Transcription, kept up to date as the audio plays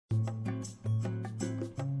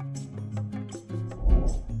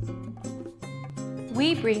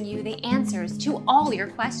we bring you the answers to all your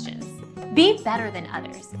questions. Be better than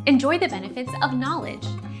others. Enjoy the benefits of knowledge.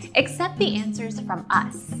 Accept the answers from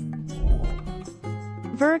us.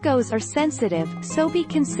 Virgos are sensitive, so be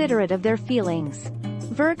considerate of their feelings.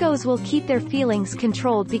 Virgos will keep their feelings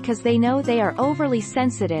controlled because they know they are overly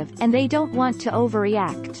sensitive and they don't want to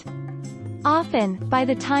overreact. Often, by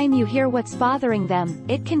the time you hear what's bothering them,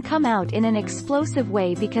 it can come out in an explosive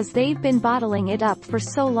way because they've been bottling it up for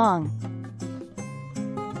so long.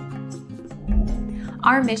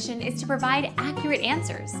 Our mission is to provide accurate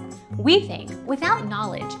answers. We think, without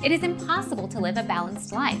knowledge, it is impossible to live a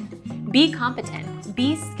balanced life. Be competent.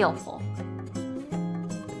 Be skillful.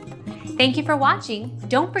 Thank you for watching.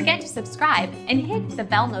 Don't forget to subscribe and hit the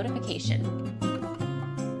bell notification.